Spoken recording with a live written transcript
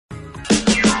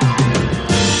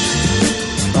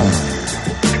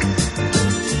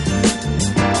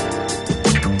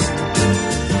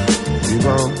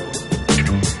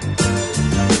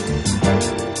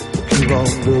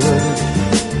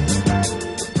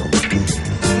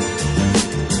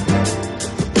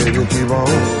keep on,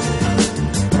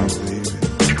 baby.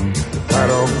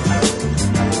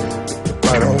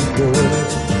 Right on doing it.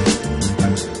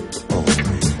 Oh,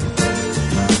 baby.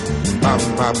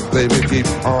 My baby keep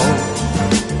on,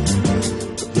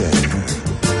 yeah.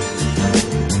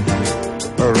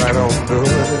 Right on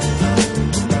doing it.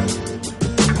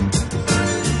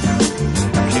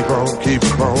 Keep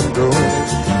on doing it.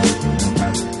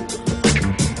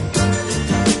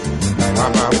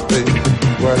 My baby,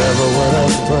 whatever.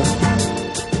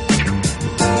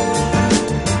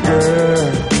 Girl,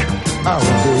 I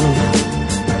will do.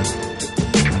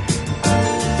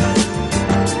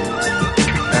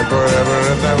 And forever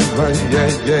and ever,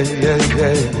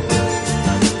 yeah.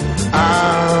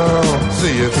 I'll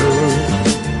see you through.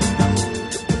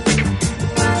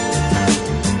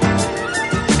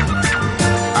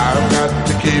 I've got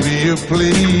to keep you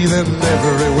pleasing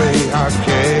every way I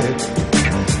can.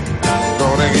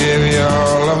 Gonna give you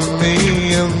all of me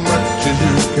as much as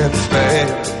you can stand.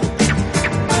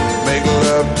 Make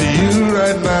love to you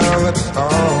right now, that's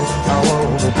all I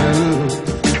wanna do.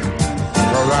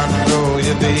 'Cause I know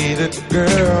you need it,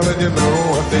 girl, and you know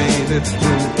I need it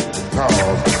too.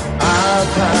 'Cause our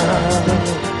time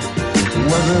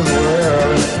was as well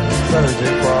as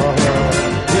searching for her.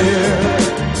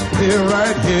 Here,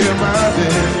 right here, my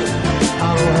dear. I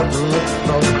don't have to look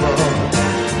no further.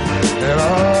 And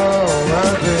all my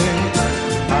days,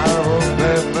 I hope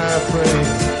and I pray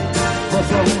for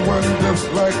someone just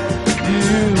like you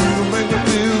to make me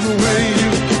feel the way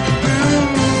you do.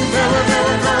 Never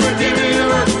gonna give you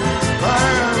up.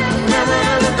 I'm never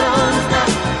gonna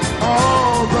stop.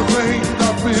 All the things I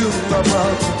feel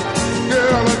about you,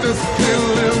 girl, I just can't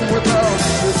live without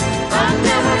you. I'm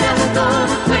never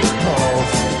gonna quit.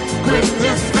 'Cause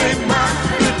this ain't my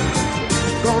fit.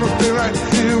 Gonna be right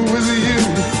here with you.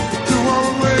 Do all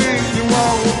the things you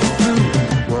want to do.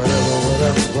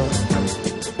 Whatever.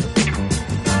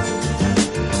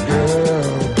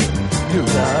 Girl, you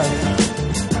got it.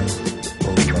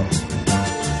 Oh, Lord.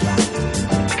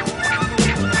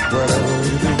 Whatever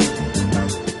you do,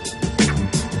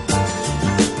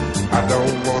 I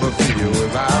don't want to see you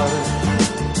without it.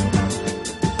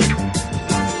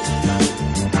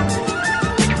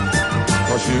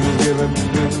 You've given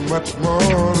me much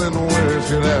more than words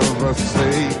could ever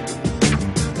say.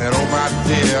 And oh my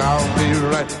dear, I'll be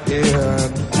right here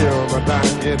until my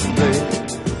dying day.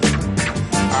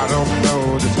 I don't know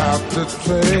just how to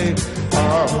say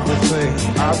all the things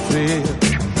I feel.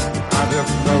 I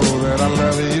just know that I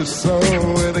love you so,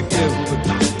 and it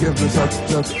gives me such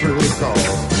a thrill.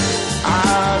 'Cause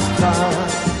I've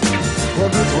tried for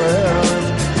this well as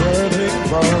burning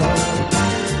for,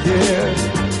 yeah.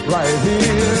 Right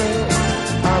here,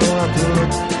 I don't have to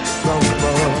look so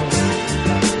far.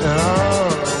 And all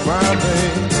my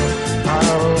days, I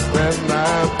hope and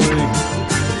I pray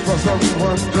for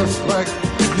someone just like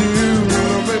you to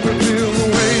make me feel the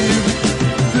way you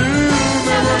do.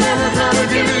 Never gonna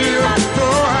give you up. So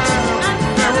I'm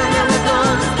never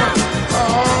gonna stop.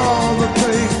 All the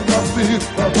things I feel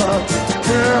about you,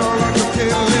 girl, I just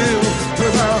can't live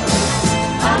without you.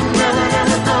 I'm never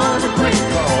gonna quit.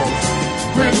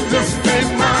 Just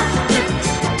ain't my fit.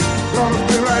 Gonna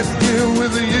be right here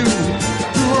with you.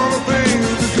 Do all the things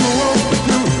that you want to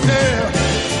do, yeah.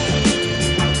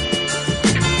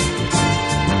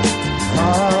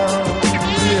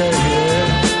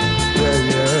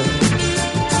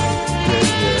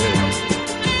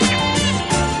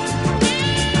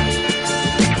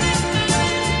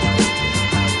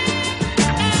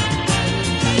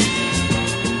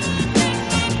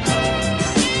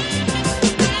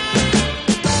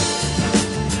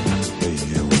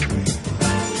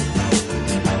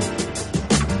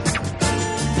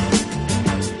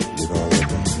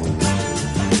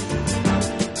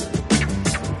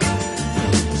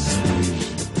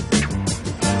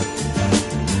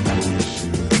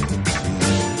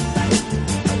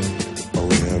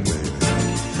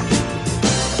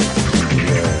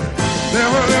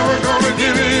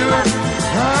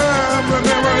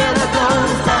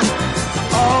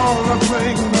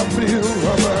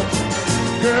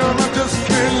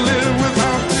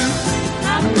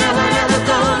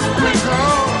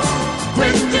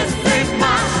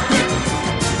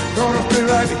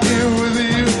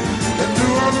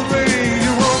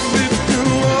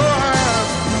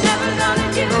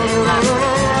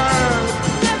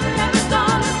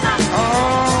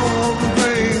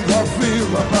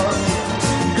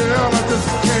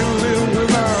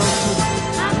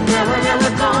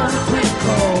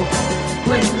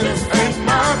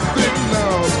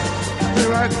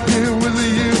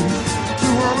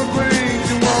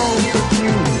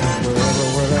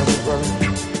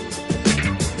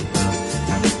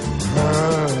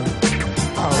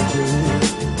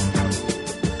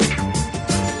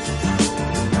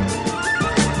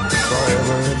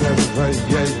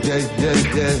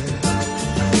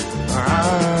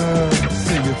 I'll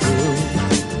see you through.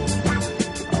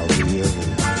 I'll be here.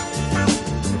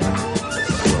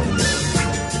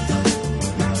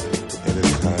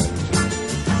 Anytime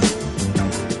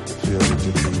you feel that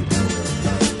you need me,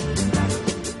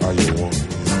 or you want me,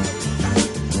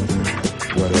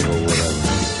 whatever,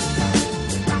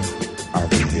 I'll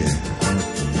be here.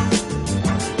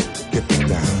 Get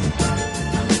down.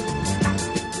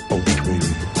 Oh, baby.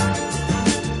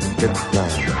 Get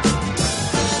down.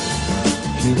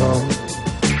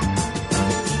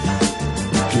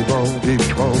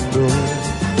 Keep on doing.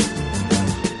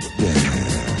 Yeah.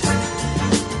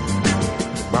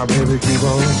 My baby, keep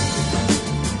on.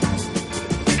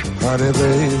 Honey,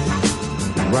 baby.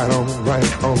 Right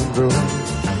on doing.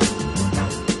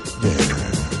 Yeah.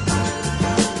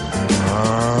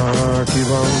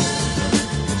 Keep on.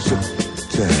 Sit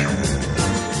down.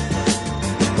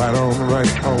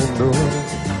 Right on doing.